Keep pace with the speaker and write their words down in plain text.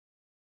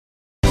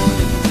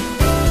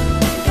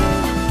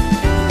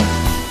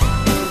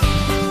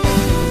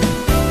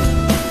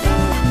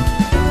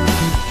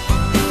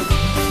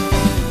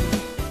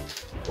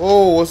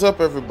Oh, what's up,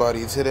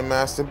 everybody? It's Hidden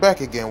Master back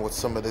again with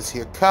some of this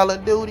here Call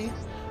of Duty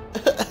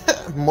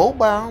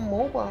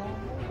mobile.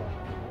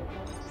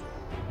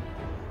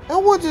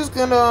 And we're just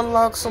gonna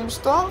unlock some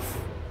stuff.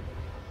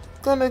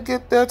 Gonna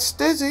get that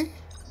stizzy.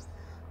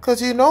 Cause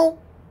you know,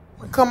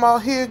 we come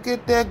out here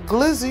get that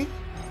glizzy.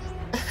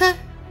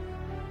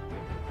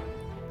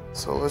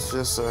 So let's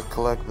just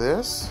collect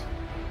this.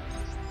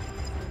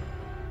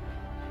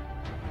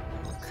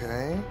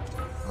 Okay.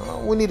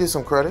 We needed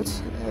some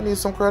credits. I need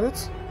some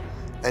credits.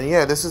 And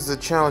yeah, this is the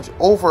challenge.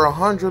 Over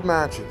 100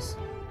 matches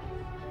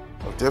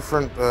of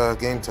different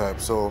game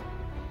types. So,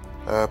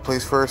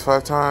 place first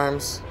 5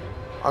 times,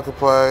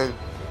 occupied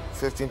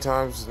 15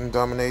 times in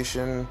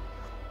domination,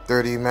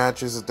 30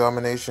 matches of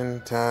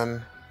domination,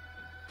 10.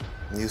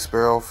 New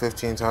Sparrow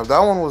 15 times. That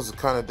one was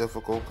kind of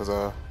difficult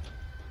because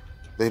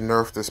they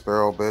nerfed the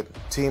Sparrow a bit.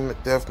 Team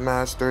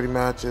deathmatch 30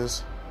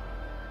 matches.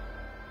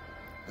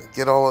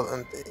 Get all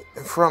in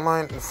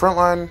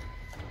frontline.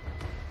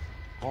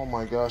 Oh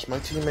my gosh, my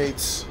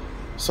teammates.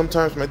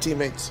 Sometimes my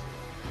teammates.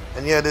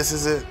 And yeah, this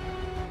is it.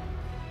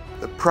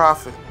 The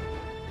Prophet.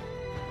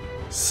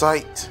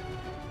 Sight.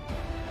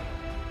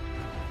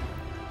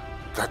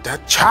 Got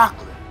that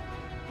chocolate.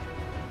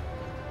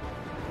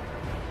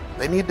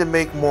 They need to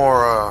make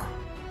more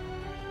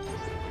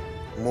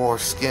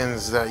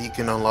skins that you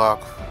can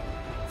unlock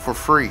for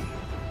free.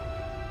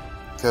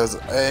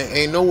 Cause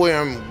ain't no way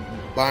I'm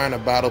buying a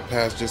battle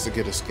pass just to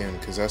get a skin,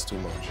 cause that's too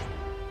much.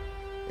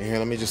 And here,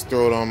 let me just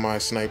throw it on my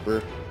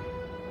sniper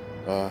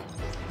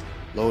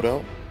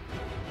loadout.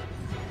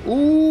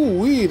 Ooh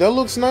wee, that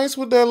looks nice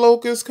with that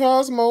Locust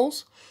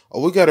Cosmos.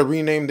 Oh, we gotta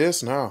rename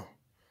this now.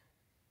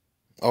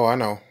 Oh, I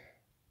know.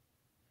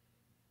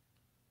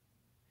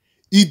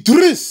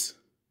 Idris.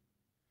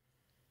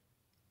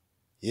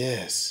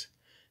 Yes,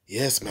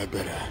 my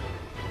brother.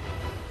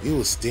 You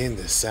will stain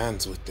the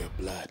sands with their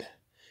blood.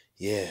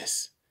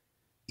 Yes,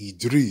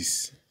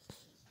 Idris.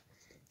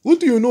 What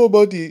do you know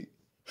about the...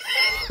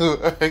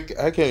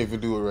 I can't even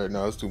do it right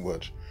now. It's too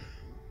much.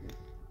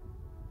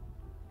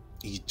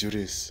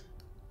 Idris.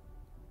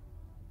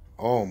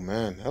 Oh,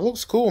 man. That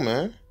looks cool,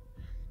 man.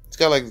 It's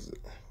got, like,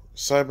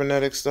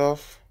 cybernetic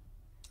stuff.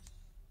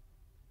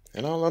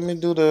 You know, let me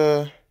do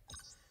the...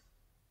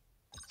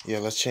 Yeah,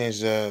 let's change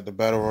the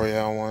Battle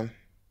Royale one.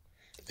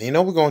 And you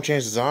know we're going to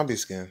change the zombie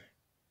skin.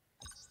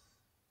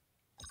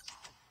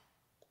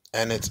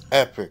 And it's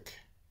epic.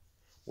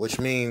 Which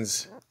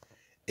means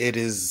it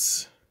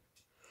is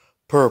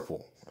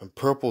purple. And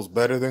purple's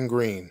better than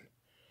green.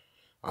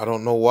 I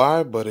don't know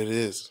why, but it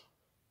is.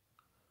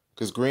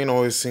 Because green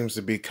always seems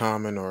to be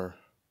common or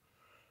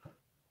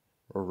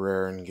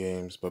rare in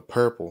games. But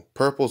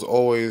purple's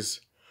always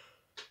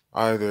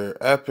either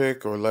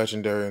epic or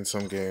legendary in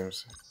some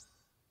games.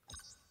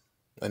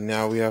 And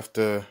now we have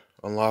to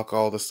unlock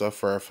all the stuff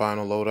for our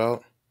final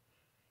loadout.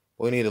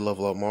 We need to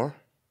level up more.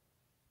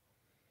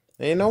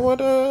 And you know what?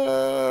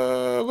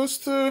 Let's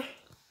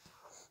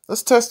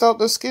test out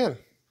the skin.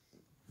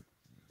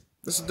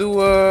 Let's do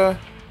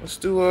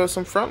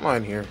some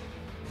frontline here.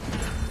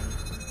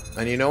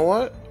 And you know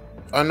what?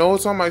 I know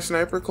it's on my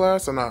sniper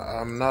class, and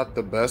I'm not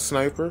the best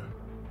sniper.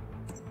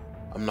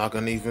 I'm not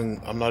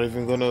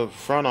even gonna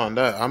front on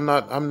that.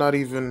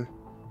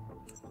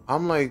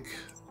 I'm like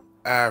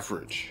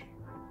average.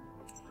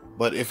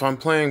 But if I'm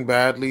playing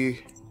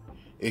badly,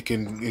 it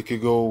could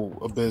go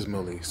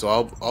abysmally. So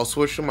I'll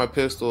switch to my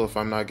pistol if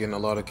I'm not getting a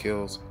lot of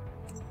kills.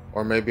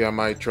 Or maybe I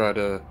might try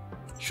to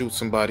shoot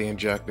somebody and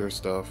jack their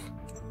stuff.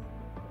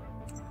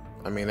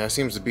 I mean, that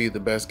seems to be the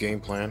best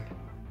game plan.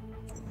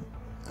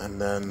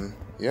 And then,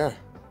 yeah.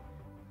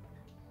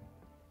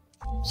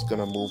 Just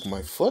gonna move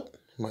my foot.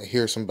 Might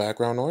hear some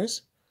background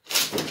noise.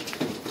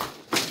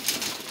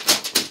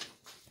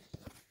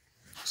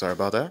 Sorry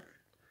about that.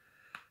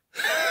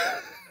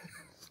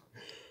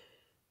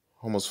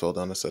 Almost fell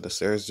down a set of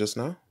stairs just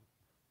now.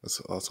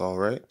 That's all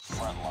right.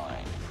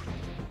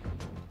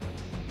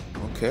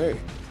 Okay.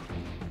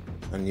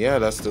 And yeah,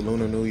 that's the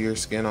Lunar New Year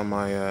skin on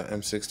my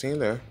M16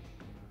 there.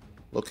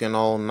 Looking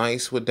all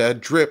nice with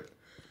that drip.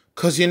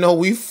 Cause you know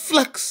we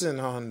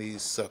flexing on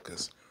these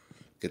suckers.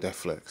 Get that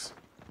flex.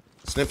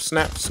 Snip,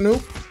 snap,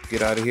 snoop.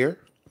 Get out of here.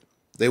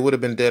 They would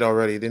have been dead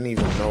already. Didn't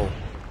even know.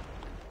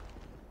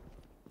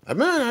 I'm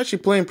actually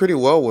playing pretty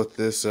well with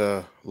this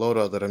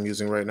loadout that I'm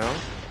using right now.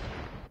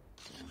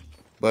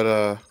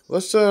 But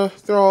let's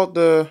throw out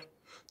the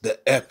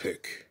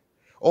epic.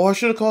 Oh, I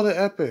should have called it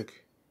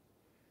epic.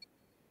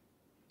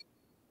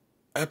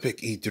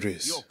 Epic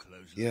Idris.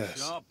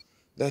 Yes.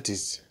 That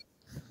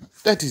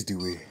is the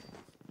way.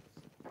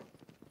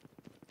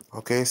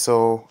 Okay,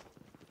 so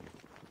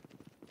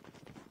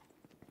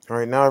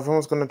right now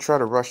everyone's gonna try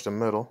to rush the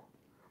middle.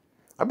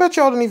 I bet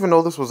y'all didn't even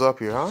know this was up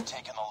here, huh?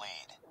 Taking the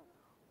lead.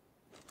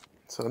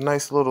 It's a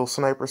nice little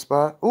sniper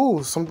spot.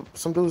 Ooh, some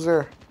dudes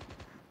there.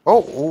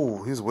 Oh,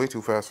 ooh, he's way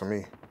too fast for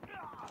me.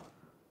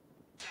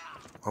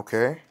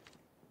 Okay.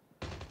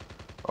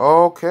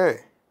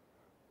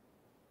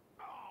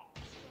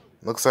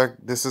 Looks like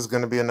this is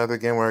gonna be another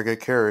game where I get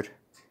carried.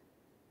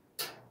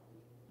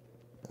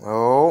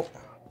 Oh.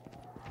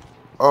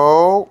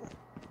 Oh.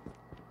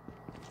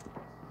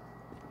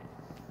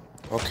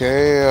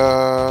 Okay,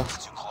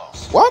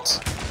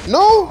 what?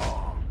 No!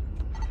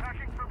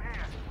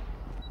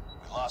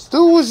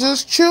 Dude was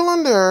just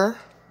chilling there.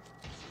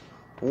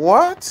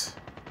 What?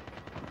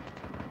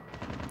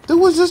 Dude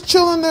was just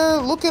chilling there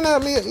looking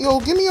at me. Yo,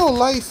 give me your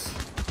life.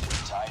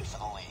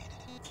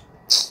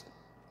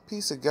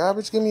 Piece of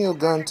garbage. Give me your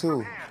gun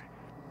too.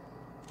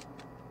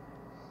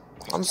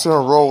 I'm just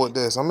gonna roll with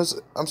this.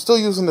 I'm still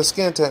using the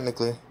skin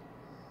technically.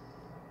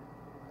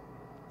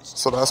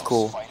 So that's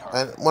cool.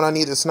 And when I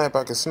need to snipe,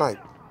 I can snipe.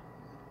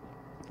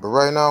 But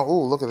right now,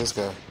 ooh, look at this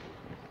guy.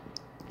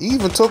 He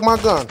even took my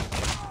gun.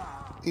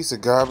 Piece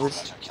of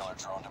garbage.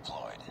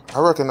 I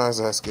recognize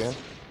that skin.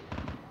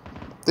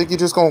 Think you're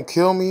just gonna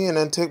kill me and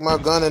then take my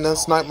gun and then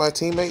snipe my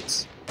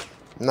teammates?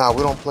 Nah,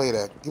 we don't play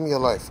that. Give me your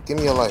life. Give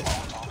me your life.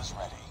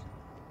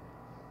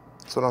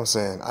 That's what I'm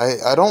saying.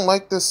 I don't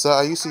like this.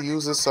 I used to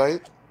use this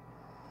site.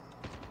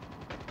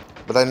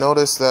 But I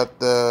noticed that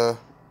I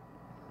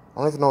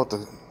don't even know what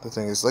the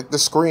thing is. Like the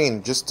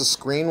screen. Just the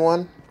screen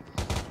one.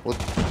 With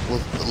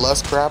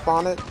less crap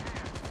on it.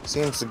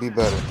 Seems to be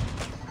better.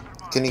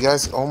 Can you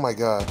guys... Oh my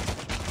god.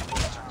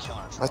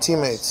 My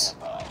teammates.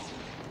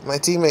 My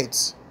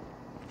teammates.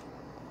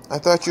 I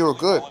thought you were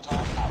good.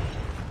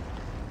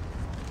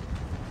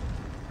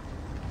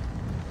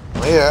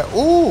 Yeah.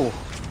 Ooh.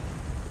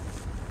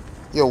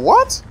 Yo,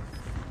 what?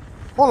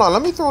 Hold on.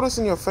 Let me throw this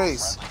in your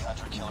face.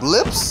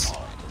 Blips?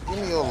 Give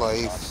me your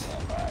life.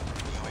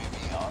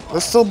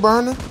 It's still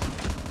burning?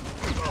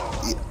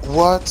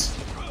 What?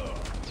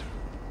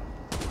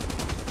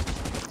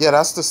 Yeah,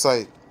 that's the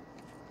site.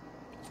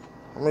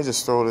 Let me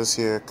just throw this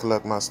here,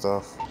 collect my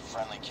stuff.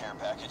 Friendly care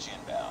package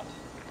inbound.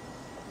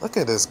 Look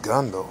at this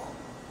gun though.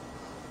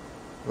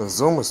 The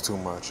zoom is too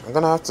much.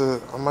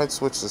 I might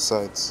switch the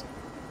sites.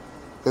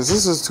 Because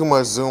this is too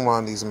much zoom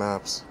on these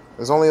maps.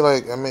 There's only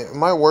like, I mean, it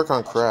might work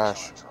on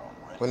Crash.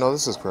 Wait, no,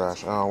 this is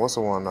Crash. What's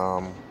the one?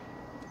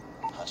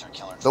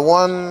 The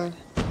one...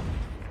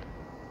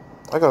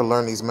 I gotta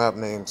learn these map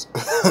names.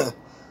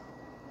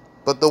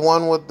 But the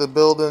one with the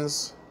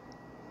buildings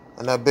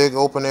and that big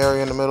open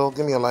area in the middle.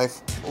 Give me a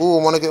life. Ooh,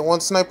 I want to get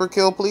one sniper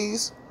kill,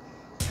 please.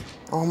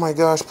 Oh my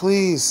gosh,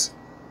 please.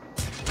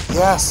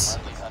 Yes.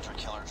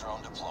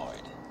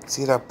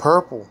 See that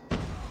purple?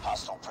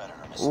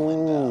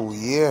 Ooh,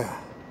 yeah.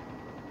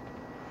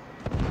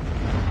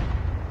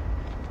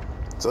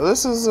 So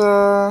this is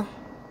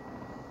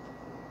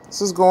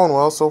going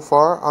well so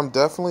far. I'm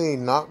definitely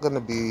not gonna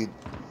be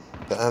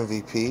the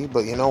MVP,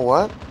 but you know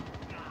what?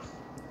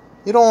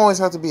 You don't always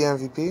have to be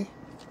MVP.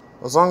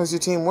 As long as your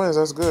team wins,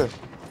 that's good.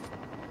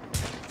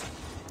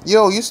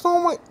 Yo, you stole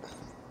my...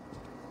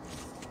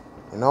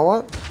 You know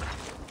what?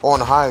 On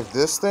Hive,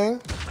 this thing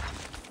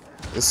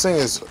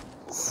is...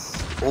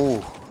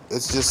 Ooh,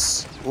 it's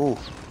just... Ooh.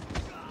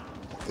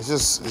 It's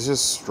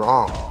just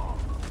strong.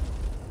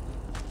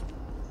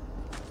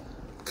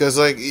 Because,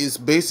 like, it's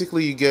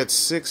basically you get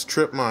 6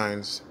 trip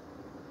mines.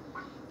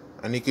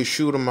 And you can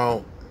shoot them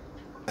out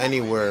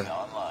anywhere.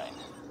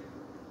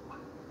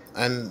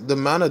 And the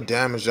amount of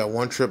damage that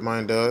one trip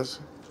mine does.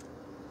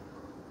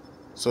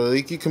 So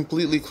you can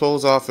completely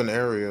close off an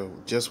area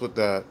just with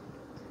that.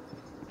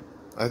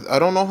 I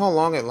don't know how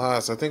long it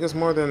lasts. I think it's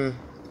more than...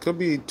 It could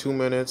be 2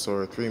 minutes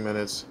or 3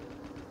 minutes.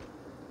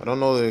 I don't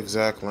know the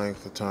exact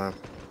length of time.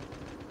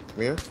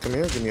 Come here,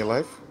 give me your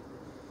life.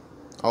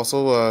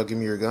 Also, give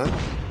me your gun.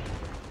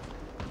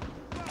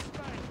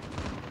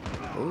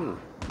 Ooh,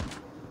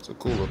 it's a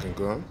cool looking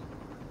gun.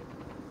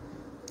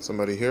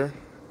 Somebody here.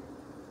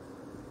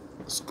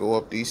 Let's go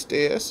up these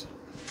stairs.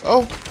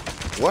 Oh,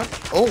 what?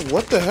 Oh,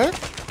 what the heck?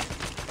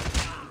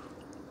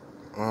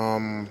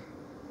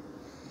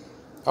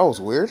 That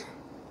was weird.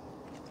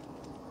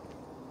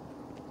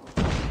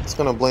 It's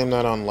gonna blame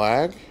that on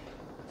lag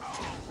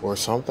or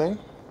something.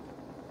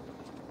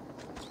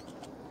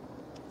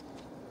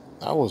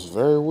 That was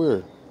very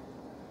weird.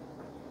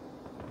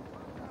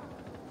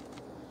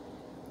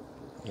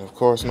 And of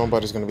course,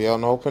 nobody's gonna be out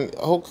in the open.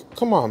 Oh,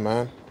 come on,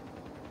 man.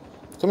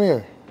 Come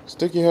here.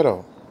 Stick your head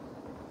out.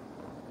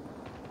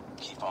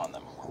 Keep on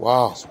them.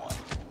 Wow.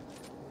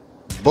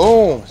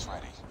 Boom.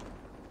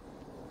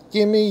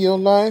 Give me your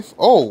life.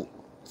 Oh,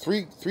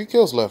 three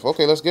kills left.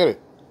 Okay, let's get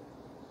it.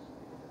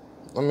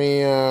 Let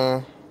me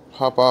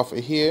hop off of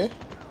here.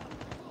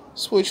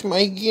 Switch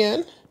my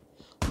gun.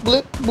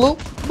 Blip, bloop,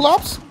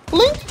 blops,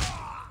 blink.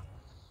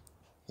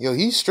 Yo,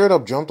 he straight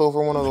up jumped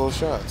over one of those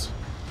shots.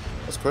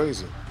 That's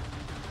crazy.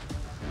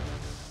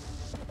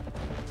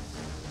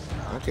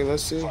 Okay,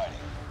 let's see.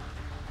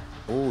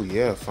 Oh,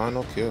 yeah,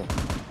 final kill.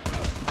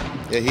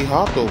 Yeah, he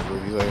hopped over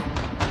it. He's like,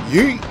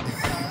 yeet.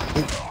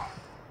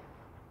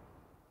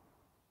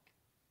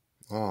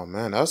 Oh,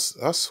 man, that's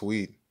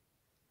sweet.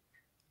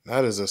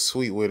 That is a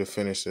sweet way to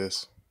finish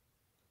this.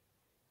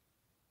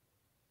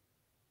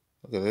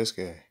 Look at this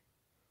guy.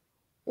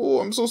 Oh,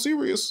 I'm so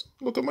serious.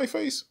 Look at my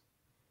face.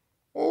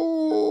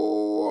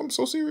 Oh, I'm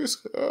so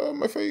serious.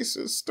 My face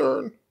is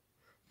stern.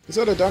 Is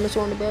that a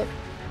dinosaur in the back?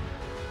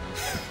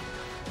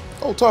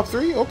 Oh, top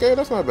 3? Okay,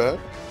 that's not bad.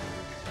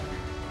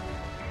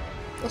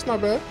 That's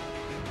not bad.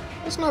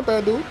 That's not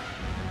bad, dude.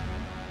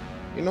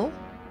 You know?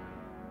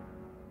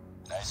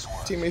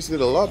 Teammates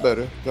did a lot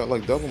better. Got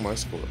like double my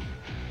score.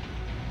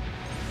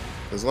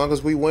 As long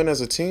as we win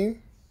as a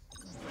team,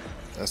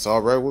 that's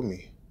alright with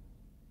me.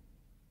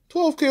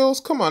 12 kills?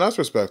 Come on, that's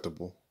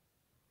respectable.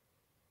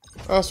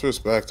 That's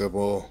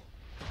respectable.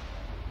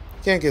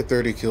 Can't get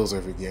 30 kills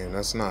every game.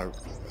 It's not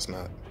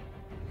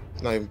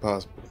even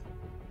possible.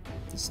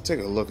 Let's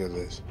take a look at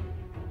this.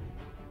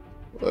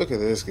 Look at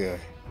this guy.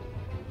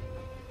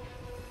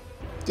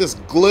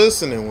 Just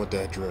glistening with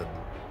that drip.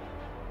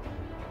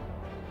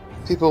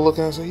 People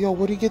looking and say, yo,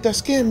 where do you get that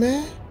skin,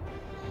 man?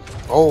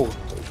 Oh,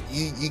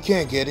 you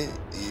can't get it.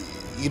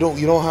 You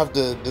don't have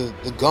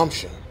the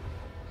gumption.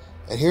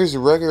 And here's the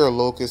regular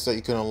locust that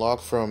you can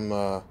unlock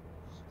from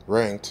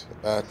ranked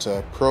at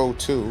Pro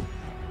 2.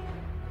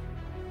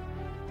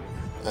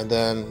 And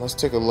then let's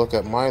take a look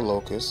at my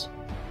locust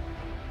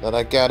that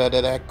I got out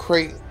of that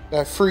crate,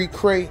 that free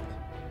crate.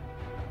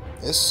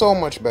 It's so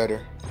much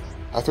better.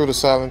 I threw the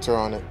silencer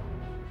on it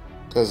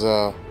because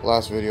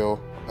last video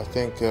I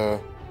think the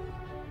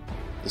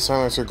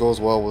silencer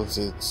goes well with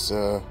its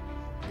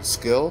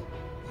skill,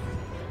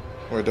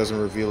 where it doesn't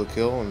reveal a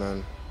kill, and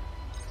then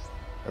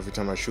every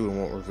time I shoot it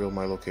won't reveal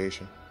my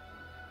location.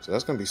 So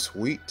that's gonna be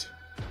sweet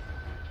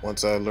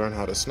once I learn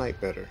how to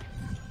snipe better.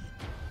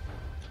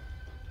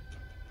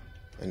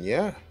 And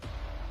yeah,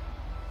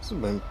 this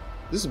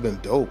has been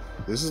dope.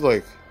 This is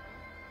like,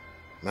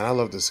 man, I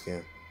love this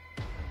skin.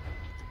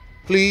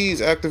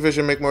 Please,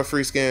 Activision, make more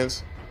free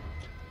skins.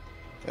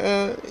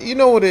 You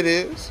know what it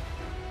is.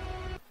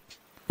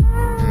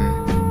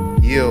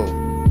 Yo,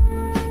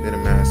 been a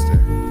master.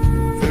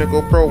 Finna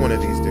go pro one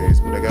of these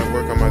days, but I gotta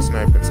work on my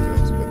sniping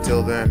skills. But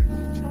till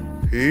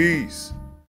then, peace.